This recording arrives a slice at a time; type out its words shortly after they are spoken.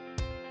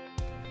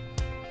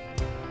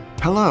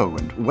Hello,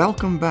 and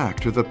welcome back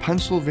to the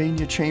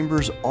Pennsylvania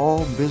Chamber's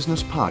All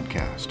Business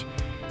Podcast,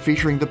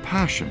 featuring the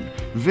passion,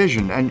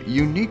 vision, and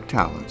unique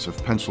talents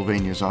of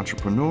Pennsylvania's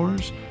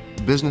entrepreneurs,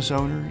 business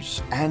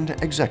owners, and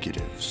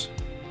executives.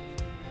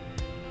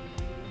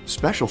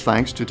 Special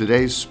thanks to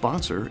today's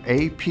sponsor,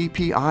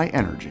 APPI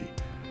Energy,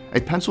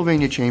 a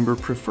Pennsylvania Chamber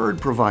preferred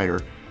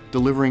provider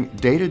delivering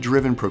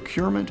data-driven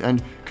procurement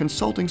and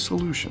consulting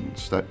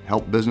solutions that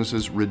help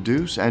businesses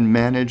reduce and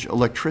manage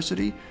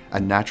electricity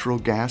and natural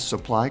gas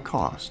supply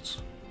costs.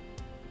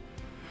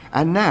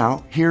 And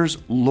now, here's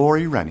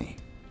Lori Rennie.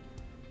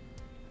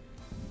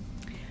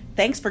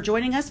 Thanks for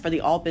joining us for the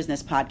All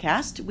Business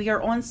Podcast. We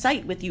are on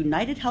site with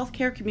United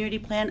Healthcare Community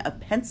Plan of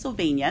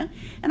Pennsylvania,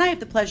 and I have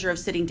the pleasure of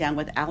sitting down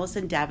with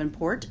Allison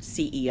Davenport,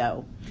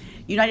 CEO.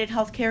 United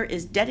Healthcare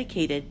is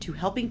dedicated to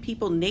helping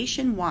people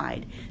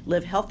nationwide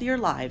live healthier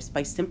lives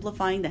by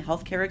simplifying the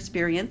healthcare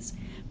experience,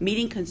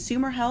 meeting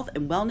consumer health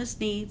and wellness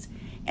needs,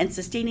 and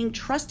sustaining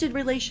trusted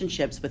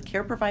relationships with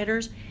care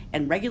providers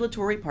and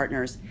regulatory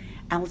partners.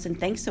 Allison,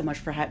 thanks so much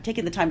for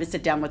taking the time to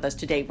sit down with us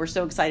today. We're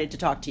so excited to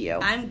talk to you.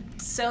 I'm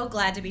so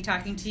glad to be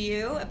talking to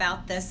you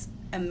about this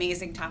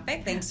amazing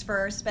topic. Thanks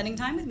for spending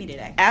time with me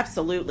today.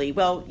 Absolutely.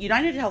 Well,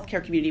 United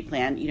Healthcare Community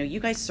Plan, you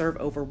guys serve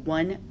over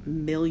 1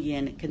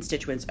 million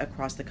constituents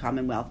across the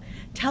Commonwealth.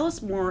 Tell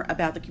us more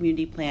about the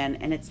community plan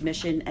and its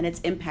mission and its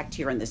impact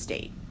here in the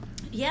state.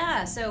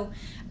 Yeah, so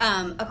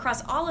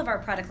across all of our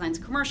product lines,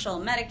 commercial,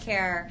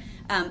 Medicare,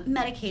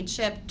 Medicaid,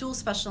 CHIP, dual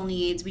special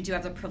needs, we do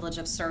have the privilege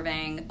of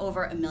serving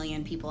over 1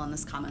 million people in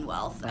this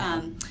Commonwealth.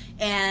 Wow.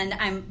 And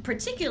I'm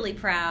particularly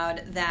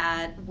proud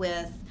that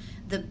with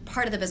the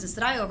part of the business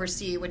that I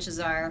oversee, which is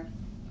our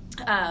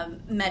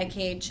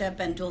Medicaid, CHIP,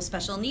 and dual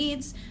special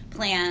needs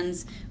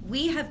plans,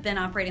 we have been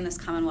operating this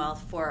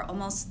Commonwealth for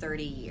almost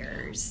 30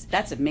 years.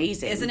 That's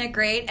amazing. Isn't it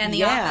great? And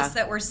the office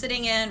that we're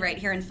sitting in right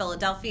here in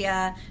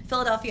Philadelphia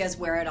is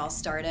where it all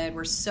started.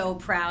 We're so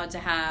proud to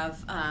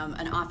have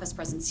an office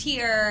presence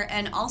here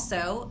and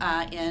also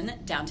in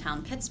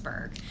downtown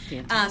Pittsburgh.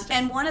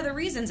 And one of the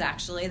reasons,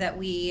 actually, that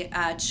we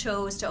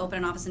chose to open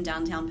an office in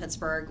downtown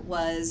Pittsburgh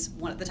was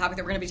one of the topic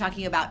that we're going to be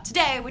talking about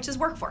today, which is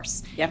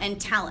workforce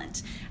and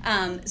talent.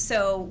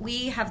 So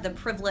we have the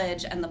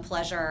privilege and the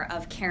pleasure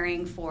of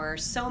caring for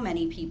so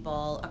many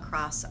people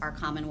across our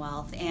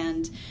Commonwealth,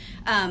 and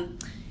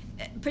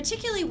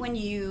particularly when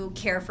you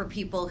care for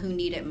people who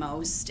need it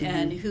most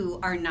and who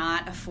are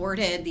not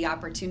afforded the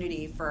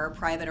opportunity for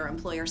private or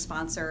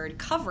employer-sponsored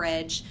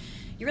coverage,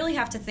 you really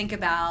have to think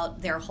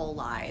about their whole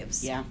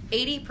lives.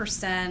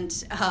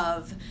 80%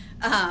 of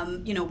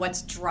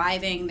what's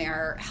driving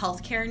their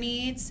healthcare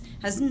needs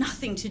has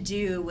nothing to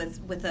do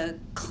with a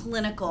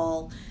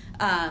clinical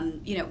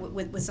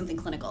with something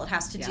clinical. It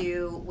has to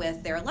do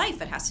with their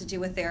life. It has to do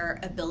with their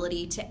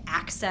ability to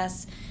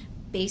access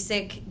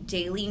basic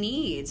daily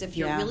needs. If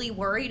you're really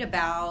worried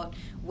about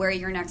where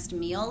your next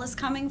meal is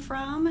coming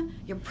from,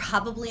 you're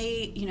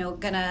probably,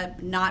 gonna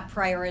not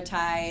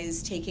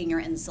prioritize taking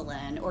your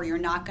insulin, or you're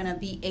not gonna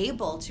be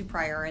able to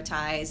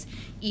prioritize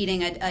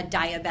eating a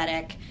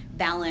diabetic,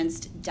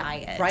 balanced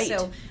diet. Right.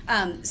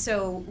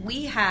 So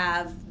we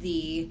have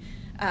the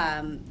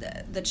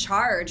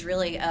charge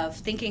really of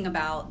thinking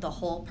about the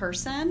whole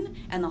person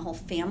and the whole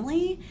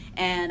family,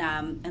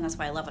 and that's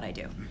why I love what I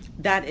do.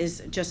 That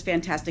is just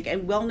fantastic.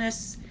 And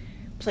wellness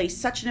plays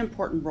such an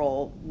important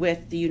role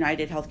with the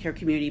United Healthcare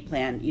Community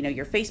Plan.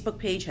 Your Facebook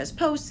page has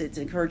posts, it's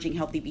encouraging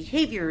healthy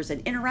behaviors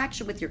and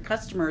interaction with your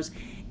customers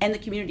and the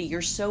community.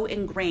 You're so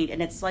ingrained,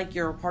 and it's like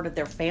you're a part of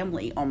their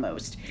family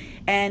almost.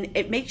 And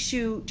it makes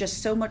you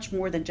just so much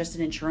more than just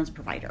an insurance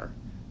provider.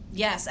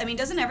 Yes. I mean,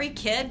 doesn't every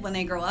kid, when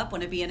they grow up,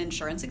 want to be an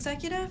insurance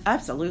executive?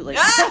 Absolutely.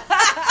 No,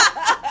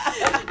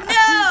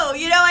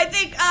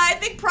 I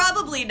think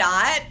probably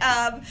not.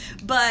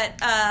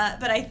 But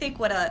I think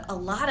what a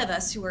lot of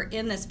us who are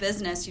in this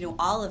business,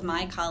 all of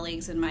my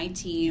colleagues and my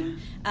team,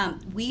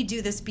 we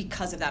do this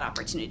because of that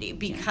opportunity,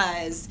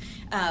 because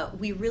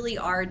we really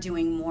are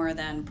doing more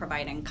than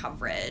providing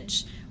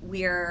coverage.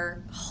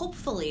 We're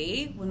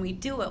hopefully, when we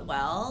do it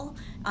well,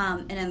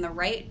 and in the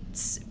right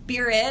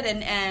spirit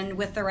and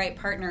with the right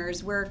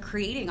partners, we're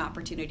creating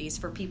opportunities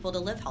for people to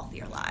live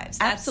healthier lives.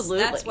 Absolutely.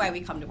 That's why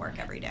we come to work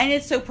every day. And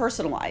it's so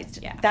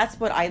personalized. Yeah. That's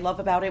what I love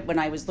about it when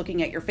I was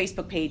looking at your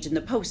Facebook page and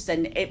the posts,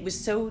 and it was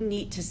so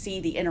neat to see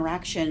the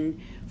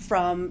interaction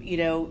from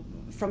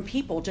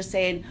people just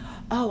saying,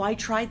 oh, I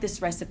tried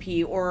this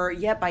recipe, or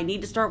yep, I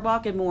need to start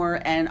walking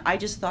more. And I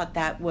just thought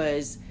that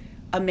was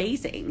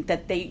amazing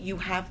that you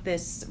have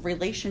this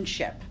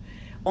relationship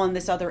on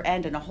this other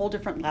end and a whole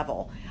different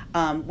level,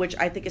 which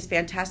I think is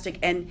fantastic.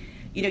 And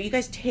you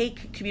guys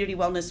take community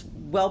wellness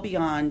well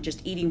beyond just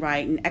eating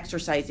right and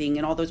exercising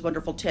and all those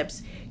wonderful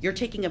tips. You're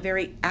taking a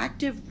very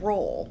active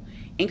role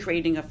in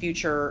creating a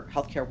future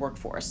healthcare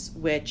workforce,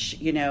 which,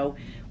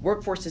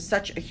 workforce is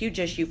such a huge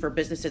issue for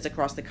businesses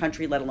across the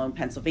country, let alone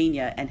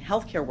Pennsylvania, and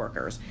healthcare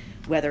workers,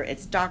 whether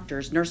it's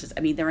doctors, nurses. I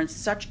mean, they're in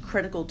such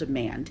critical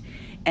demand,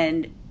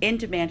 and in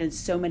demand in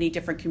so many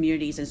different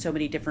communities in so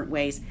many different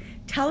ways.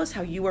 Tell us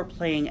how you are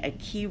playing a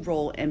key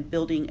role in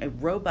building a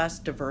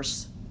robust,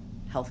 diverse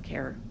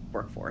healthcare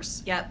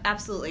workforce. Yeah,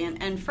 absolutely.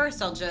 And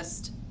first, I'll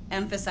just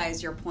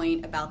emphasize your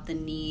point about the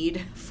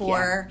need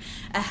for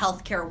a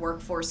healthcare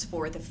workforce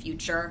for the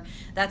future.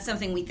 That's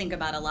something we think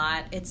about a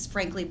lot. It's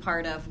frankly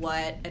part of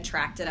what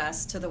attracted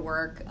us to the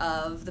work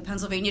of the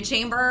Pennsylvania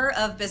Chamber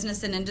of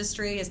Business and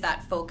Industry, is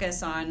that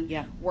focus on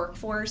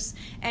workforce.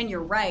 And you're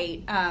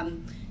right.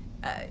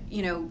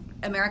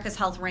 America's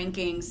Health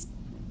Rankings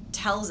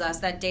tells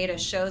us, that data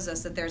shows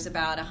us that there's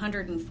about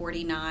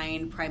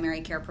 149 primary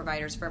care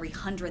providers for every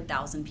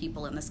 100,000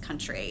 people in this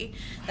country.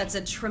 That's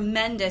a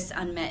tremendous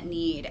unmet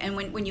need. And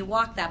when you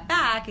walk that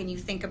back and you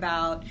think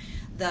about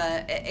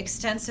the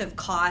extensive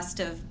cost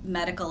of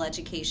medical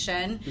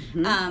education,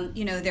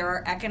 there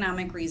are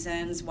economic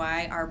reasons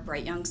why our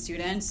bright young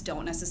students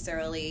don't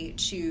necessarily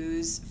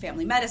choose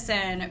family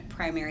medicine,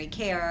 primary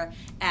care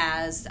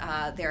as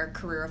their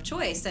career of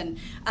choice. And,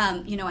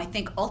 I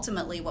think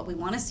ultimately what we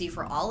want to see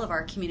for all of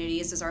our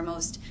communities is our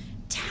most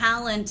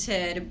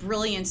talented,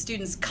 brilliant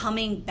students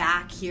coming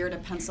back here to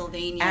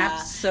Pennsylvania.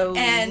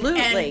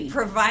 Absolutely. And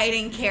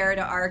providing care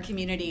to our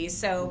communities.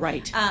 So,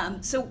 right.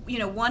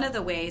 One of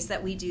the ways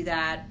that we do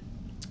that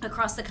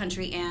across the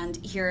country and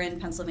here in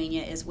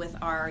Pennsylvania is with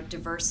our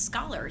Diverse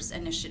Scholars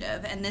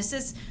Initiative. And this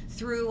is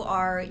through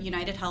our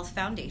United Health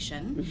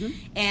Foundation.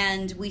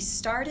 And we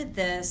started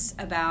this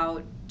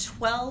about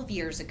 12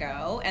 years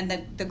ago, and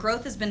the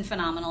growth has been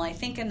phenomenal. I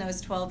think in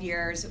those 12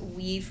 years,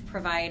 we've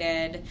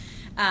provided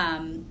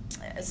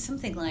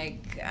something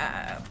like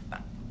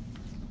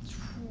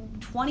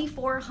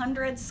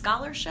 2,400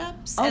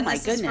 scholarships. Oh, and my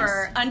this goodness. is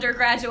for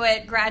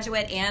undergraduate,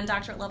 graduate, and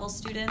doctorate level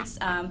students.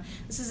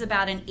 This is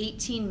about an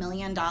 $18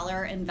 million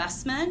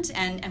investment,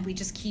 and we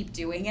just keep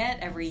doing it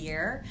every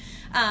year.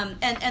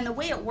 And the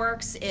way it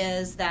works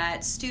is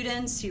that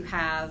students who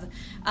have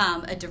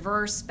a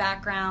diverse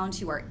background,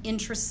 who are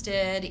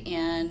interested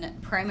in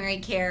primary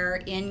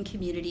care in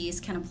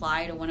communities, can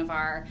apply to one of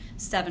our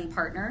 7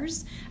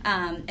 partners.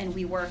 And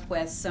we work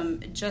with some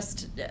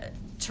just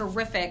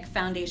terrific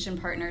foundation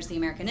partners: the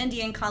American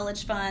Indian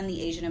College Fund,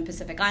 the Asian and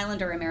Pacific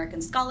Islander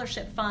American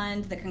Scholarship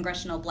Fund, the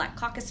Congressional Black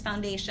Caucus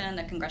Foundation,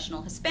 the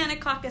Congressional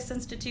Hispanic Caucus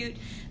Institute,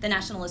 the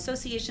National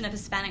Association of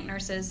Hispanic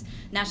Nurses,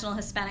 National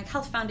Hispanic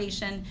Health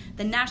Foundation,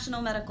 the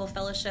National Medical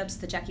Fellowships,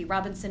 the Jackie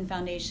Robinson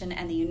Foundation,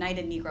 and the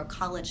United Negro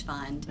College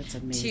Fund. That's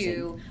amazing.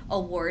 To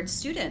award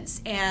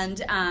students.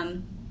 And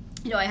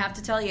I have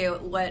to tell you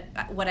what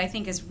I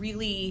think is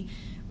really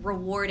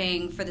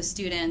rewarding for the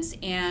students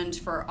and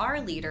for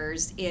our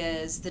leaders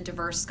is the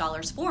Diverse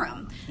Scholars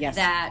Forum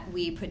that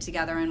we put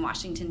together in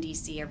Washington,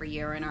 D.C. every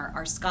year. And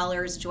our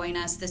scholars join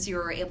us. This year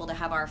we were able to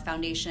have our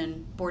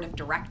foundation board of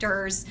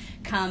directors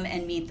come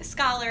and meet the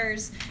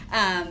scholars.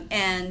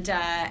 And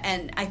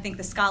I think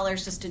the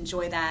scholars just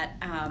enjoy that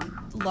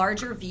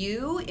larger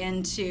view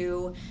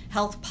into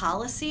health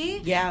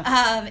policy.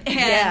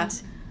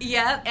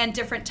 And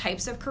different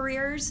types of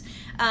careers.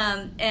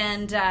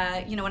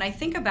 When I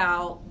think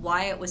about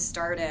why it was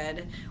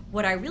started,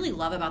 what I really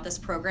love about this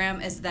program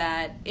is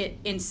that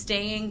in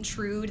staying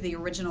true to the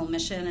original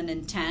mission and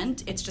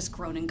intent, it's just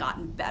grown and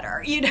gotten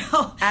better,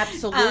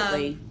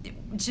 Absolutely.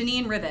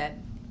 Janine Rivet,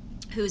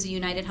 who's a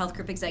United Health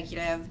Group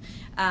executive,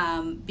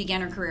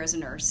 began her career as a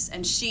nurse,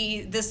 and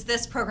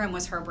this program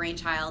was her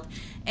brainchild.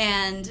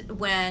 And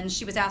when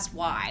she was asked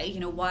why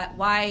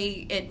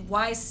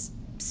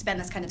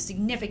spend this kind of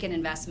significant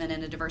investment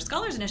in a Diverse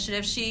Scholars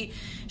Initiative, she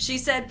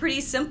said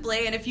pretty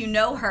simply, and if you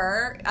know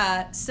her,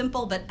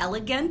 simple but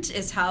elegant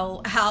is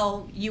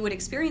how you would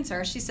experience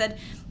her. She said,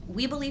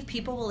 "We believe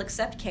people will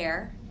accept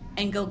care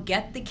and go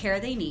get the care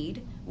they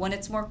need when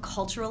it's more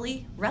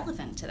culturally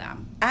relevant to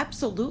them."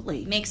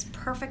 Absolutely. Makes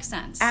perfect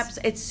sense.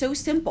 It's so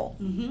simple.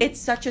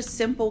 It's such a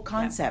simple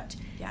concept.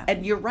 Yeah.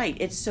 And you're right,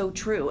 it's so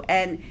true.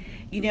 And,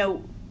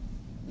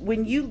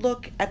 when you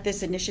look at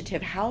this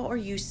initiative, how are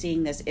you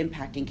seeing this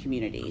impacting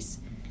communities?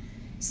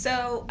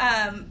 So,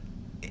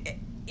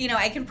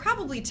 I can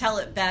probably tell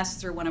it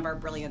best through one of our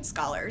brilliant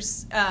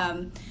scholars.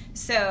 The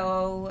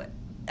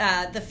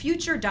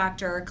future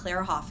Dr.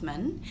 Claire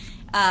Hoffman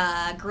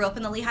grew up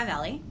in the Lehigh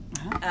Valley,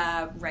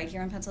 right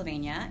here in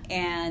Pennsylvania,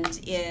 and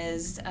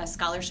is a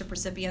scholarship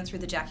recipient through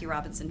the Jackie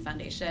Robinson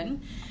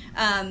Foundation.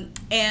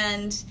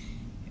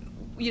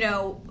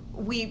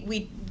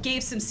 We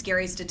gave some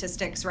scary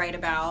statistics, right,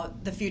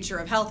 about the future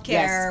of healthcare.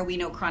 Yes. We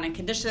know chronic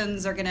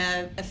conditions are going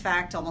to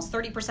affect almost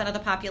 30% of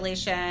the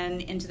population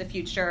into the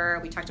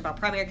future. We talked about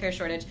primary care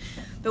shortage.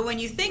 But when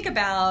you think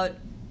about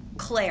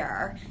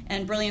Claire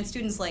and brilliant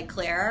students like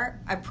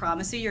Claire, I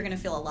promise you're going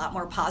to feel a lot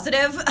more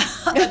positive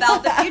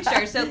about the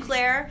future. So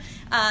Claire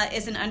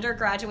is an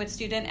undergraduate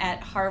student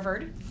at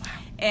Harvard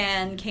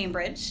and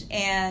Cambridge.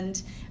 And,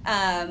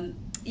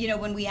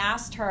 when we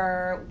asked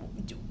her,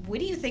 what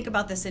do you think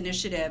about this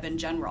initiative in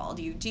general?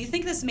 Do you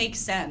think this makes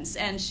sense?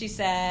 And she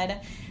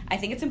said, I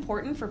think it's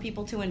important for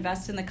people to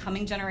invest in the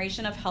coming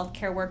generation of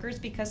healthcare workers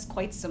because,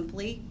 quite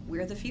simply,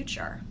 we're the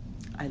future.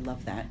 I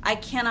love that. I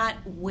cannot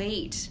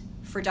wait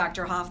for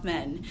Dr.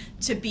 Hoffman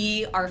to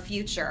be our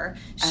future.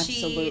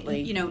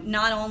 Absolutely. She,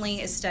 not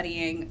only is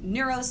studying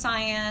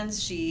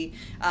neuroscience, she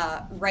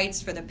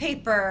writes for the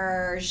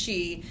paper,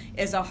 she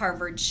is a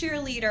Harvard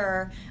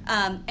cheerleader,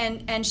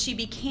 and she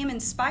became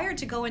inspired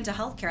to go into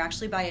healthcare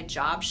actually by a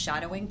job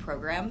shadowing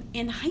program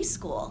in high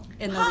school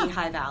in the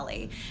Lehigh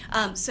Valley.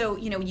 So,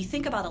 when you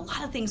think about a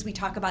lot of things we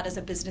talk about as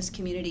a business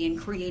community and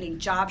creating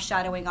job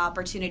shadowing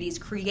opportunities,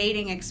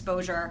 creating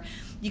exposure,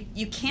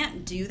 you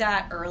can't do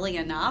that early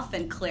enough,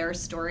 and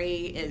Claire's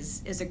story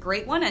is a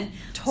great one. And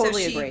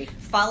totally so she agree.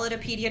 Followed a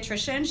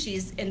pediatrician.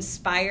 She's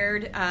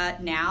inspired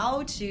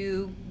now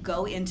to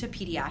go into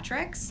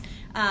pediatrics.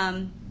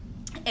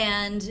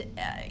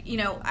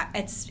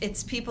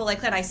 It's people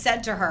like that. I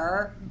said to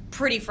her,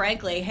 pretty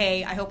frankly,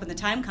 hey, I hope when the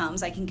time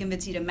comes, I can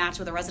convince you to match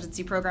with a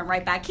residency program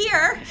right back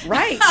here.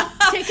 Right.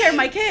 Take care of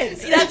my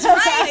kids. That's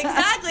right.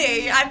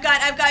 Exactly. I've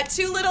got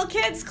 2 little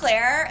kids,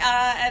 Claire,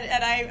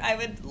 and I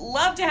would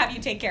love to have you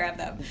take care of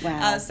them.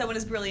 Wow. Someone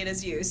as brilliant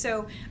as you.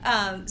 So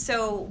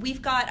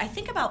we've got, I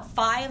think, about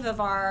 5 of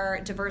our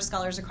diverse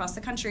scholars across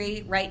the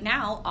country right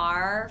now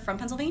are from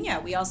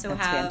Pennsylvania. We also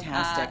have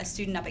a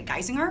student up at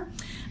Geisinger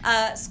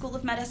School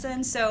of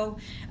Medicine. So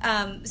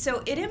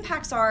it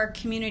impacts our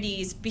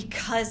communities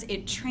because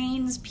it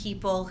trains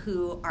people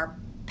who are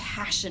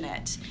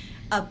passionate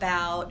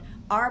about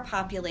our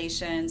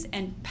populations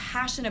and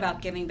passionate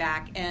about giving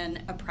back in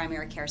a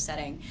primary care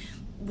setting.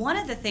 One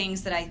of the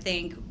things that I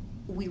think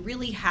we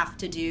really have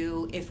to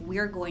do if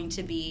we're going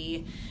to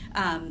be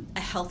a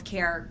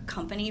healthcare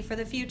company for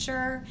the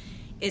future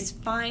is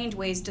find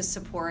ways to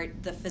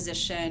support the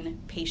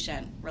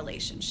physician-patient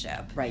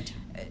relationship. Right.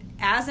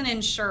 As an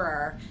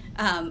insurer,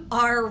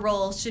 our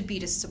role should be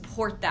to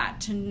support that,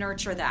 to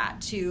nurture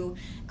that, to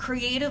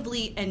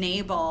creatively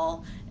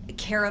enable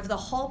care of the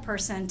whole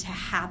person to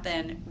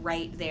happen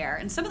right there.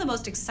 And some of the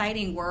most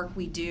exciting work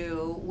we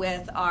do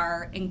with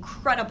our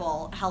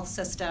incredible health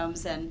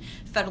systems and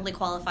federally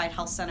qualified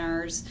health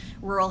centers,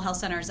 rural health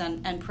centers,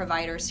 and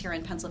providers here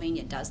in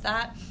Pennsylvania does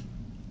that.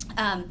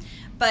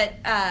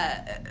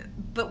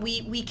 But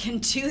we can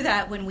do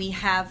that when we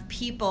have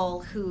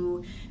people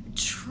who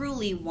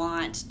truly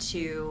want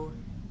to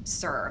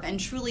serve and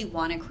truly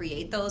want to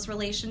create those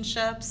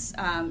relationships.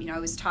 I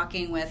was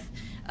talking with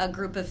a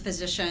group of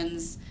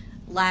physicians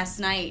last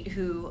night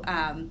who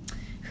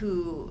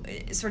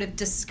sort of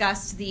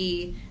discussed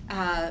the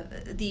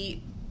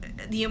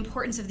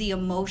importance of the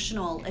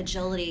emotional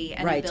agility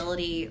and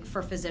ability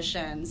for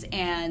physicians,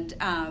 and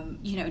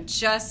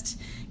just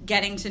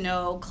getting to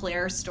know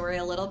Claire's story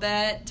a little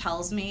bit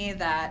tells me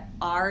that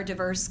our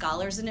Diverse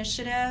Scholars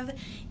Initiative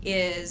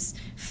is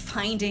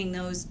finding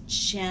those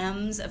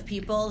gems of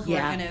people who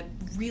are going to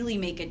really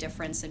make a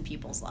difference in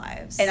people's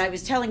lives. And I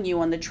was telling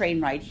you on the train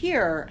ride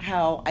here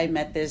how I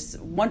met this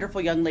wonderful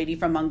young lady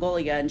from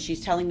Mongolia, and she's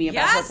telling me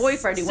about her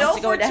boyfriend who wants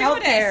to go into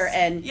healthcare,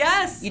 and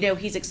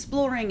he's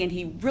exploring and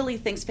he really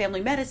thinks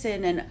family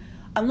medicine, and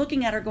I'm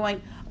looking at her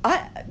going,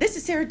 this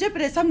is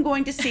serendipitous. I'm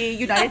going to see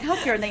United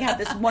Healthcare, and they have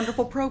this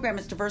wonderful program.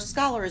 It's Diverse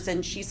Scholars,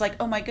 and she's like,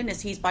 oh my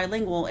goodness, he's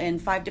bilingual in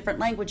 5 different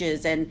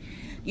languages, and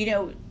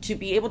to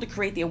be able to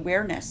create the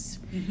awareness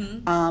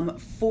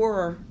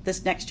for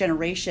this next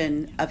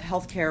generation of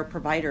healthcare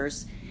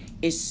providers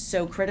is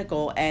so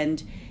critical.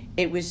 And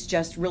it was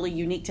just really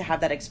unique to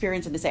have that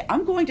experience and to say,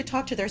 I'm going to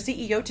talk to their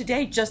CEO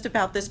today just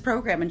about this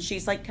program. And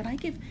she's like, can I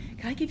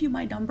give you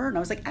my number? And I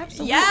was like,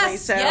 absolutely.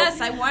 Yes,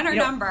 I want her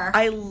number.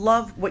 I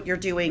love what you're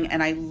doing,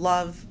 and I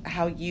love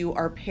how you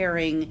are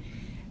pairing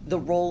the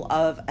role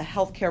of a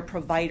healthcare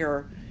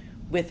provider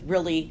with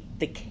really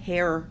the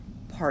care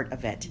part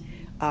of it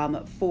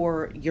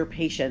for your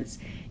patients.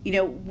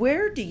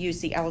 Where do you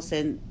see,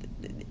 Allison,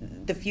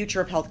 the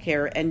future of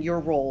healthcare and your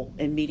role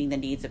in meeting the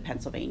needs of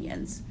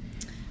Pennsylvanians?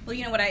 Well,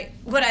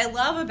 what I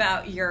love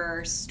about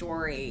your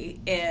story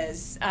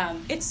is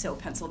it's so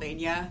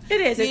Pennsylvania. It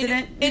is, isn't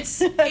it?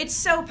 It's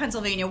so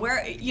Pennsylvania.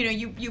 Where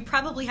you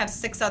probably have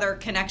 6 other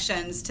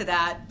connections to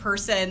that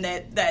person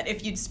that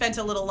if you'd spent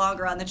a little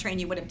longer on the train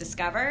you would have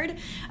discovered.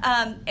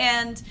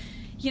 And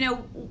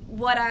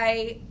what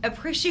I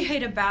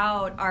appreciate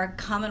about our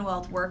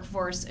Commonwealth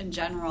workforce in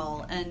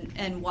general,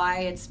 and why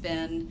it's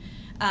been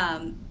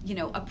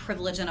a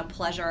privilege and a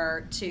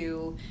pleasure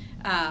to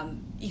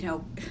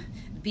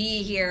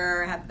be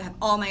here, have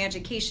all my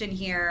education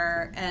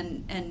here,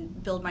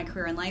 and build my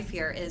career and life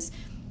here, is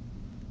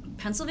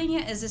Pennsylvania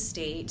is a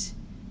state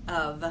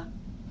of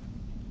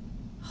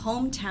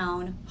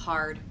hometown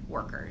hard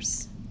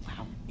workers.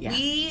 Wow. Yeah.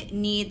 We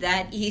need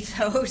that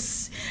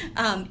ethos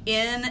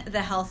in the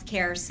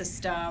healthcare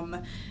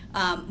system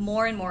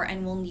more and more,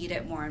 and we'll need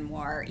it more and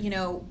more.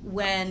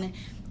 When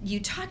you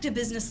talk to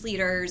business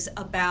leaders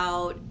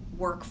about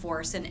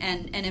workforce and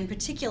in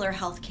particular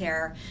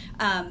healthcare,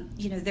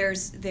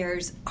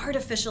 there's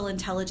artificial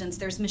intelligence,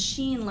 there's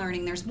machine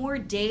learning, there's more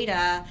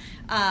data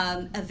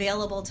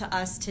available to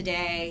us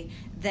today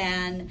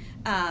than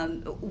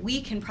we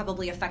can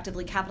probably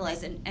effectively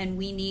capitalize, and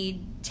we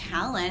need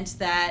talent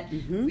that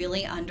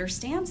really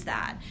understands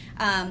that.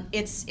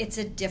 It's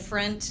a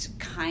different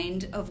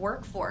kind of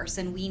workforce,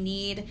 and we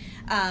need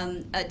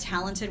a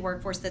talented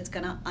workforce that's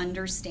going to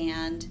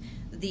understand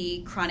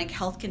the chronic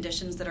health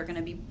conditions that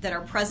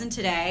are present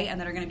today and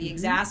that are going to be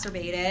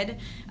exacerbated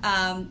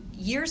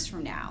years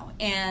from now.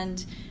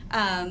 And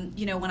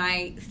when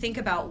I think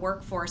about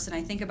workforce and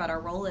I think about our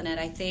role in it,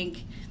 I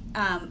think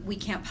we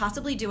can't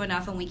possibly do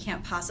enough, and we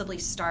can't possibly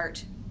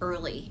start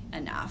early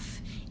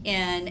enough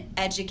in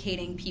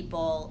educating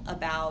people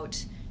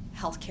about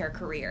healthcare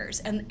careers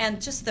and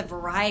just the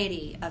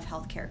variety of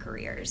healthcare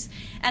careers.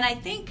 And I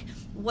think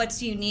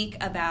what's unique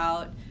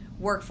about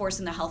workforce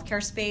in the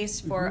healthcare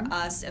space for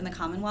us in the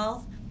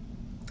Commonwealth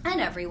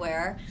and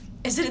everywhere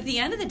is that at the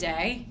end of the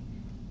day,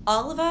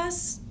 all of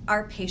us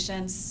are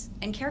patients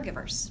and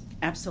caregivers.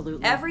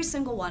 Absolutely. Every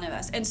single one of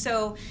us. And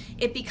so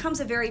it becomes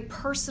a very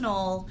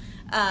personal,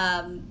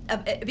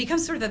 it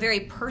becomes sort of a very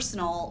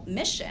personal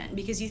mission,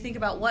 because you think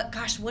about what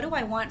do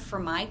I want for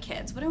my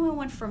kids? What do I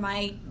want for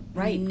my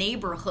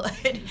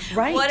neighborhood?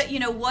 Right. What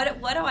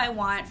do I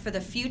want for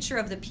the future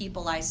of the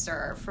people I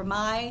serve? For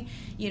my,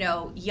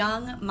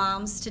 young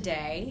moms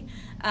today,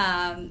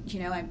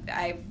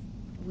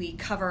 we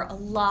cover a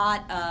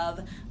lot of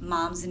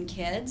moms and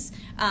kids.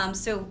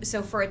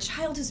 So for a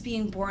child who's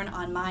being born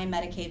on my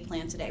Medicaid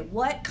plan today,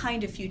 what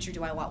kind of future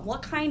do I want?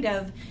 What kind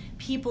of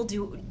people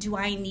do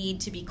I need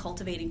to be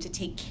cultivating to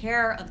take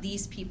care of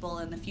these people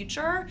in the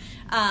future?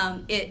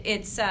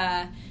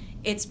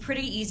 It's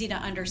pretty easy to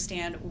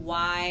understand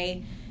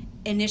why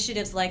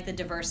initiatives like the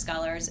Diverse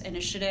Scholars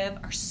Initiative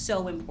are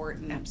so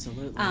important.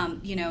 Absolutely.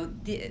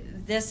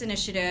 This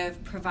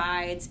initiative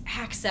provides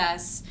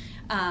access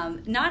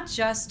not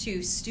just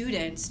to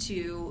students,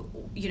 to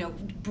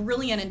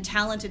brilliant and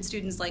talented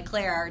students like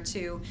Claire,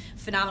 to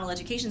phenomenal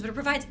educations, but it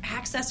provides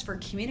access for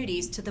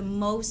communities to the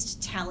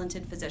most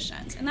talented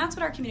physicians, and that's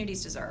what our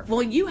communities deserve.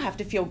 Well, you have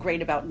to feel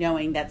great about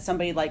knowing that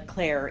somebody like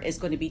Claire is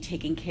going to be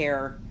taking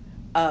care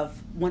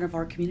of one of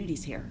our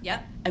communities here.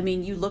 Yep. I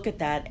mean, you look at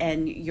that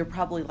and you're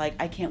probably like,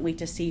 I can't wait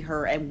to see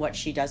her and what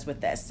she does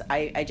with this.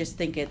 I just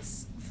think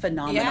it's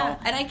phenomenal. Yeah,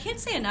 and I can't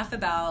say enough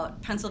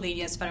about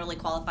Pennsylvania's federally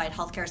qualified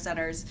healthcare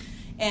centers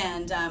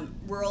and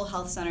rural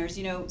health centers.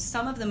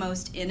 Some of the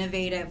most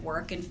innovative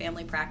work in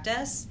family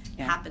practice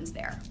happens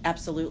there.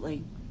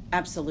 Absolutely.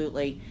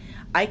 Absolutely.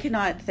 I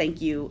cannot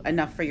thank you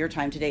enough for your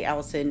time today,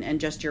 Allison, and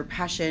just your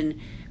passion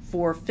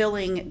for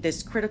filling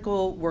this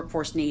critical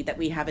workforce need that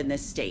we have in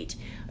this state.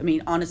 I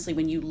mean, honestly,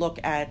 when you look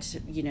at,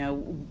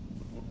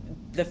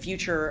 the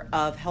future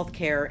of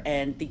healthcare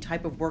and the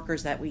type of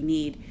workers that we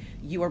need,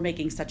 you are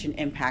making such an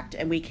impact,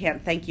 and we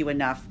can't thank you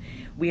enough.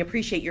 We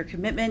appreciate your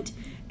commitment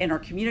in our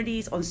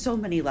communities on so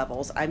many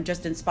levels. I'm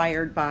just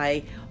inspired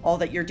by all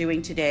that you're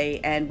doing today,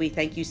 and we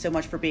thank you so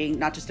much for being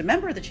not just a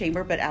member of the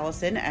Chamber, but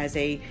Allison as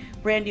a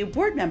brand new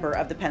board member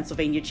of the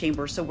Pennsylvania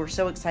Chamber. So we're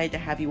so excited to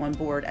have you on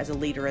board as a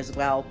leader as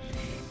well.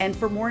 And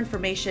for more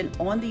information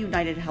on the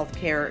United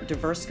Healthcare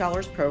Diverse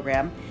Scholars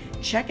Program,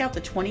 check out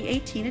the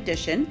 2018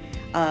 edition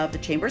of the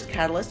Chamber's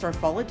Catalyst, our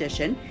fall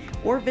edition,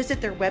 or visit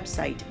their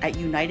website at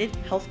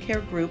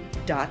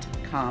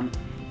unitedhealthcaregroup.com.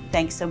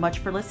 Thanks so much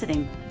for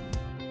listening.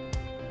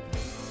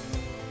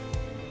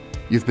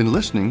 You've been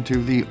listening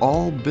to the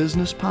All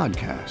Business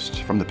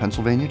Podcast from the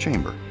Pennsylvania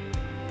Chamber.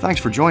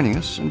 Thanks for joining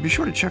us, and be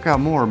sure to check out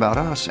more about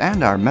us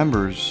and our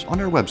members on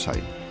our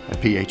website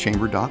at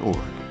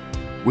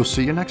pachamber.org. We'll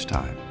see you next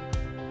time.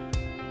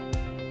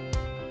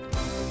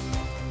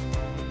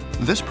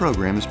 This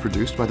program is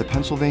produced by the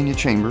Pennsylvania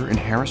Chamber in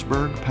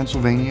Harrisburg,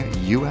 Pennsylvania,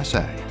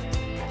 USA.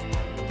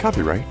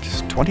 Copyright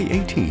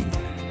 2018.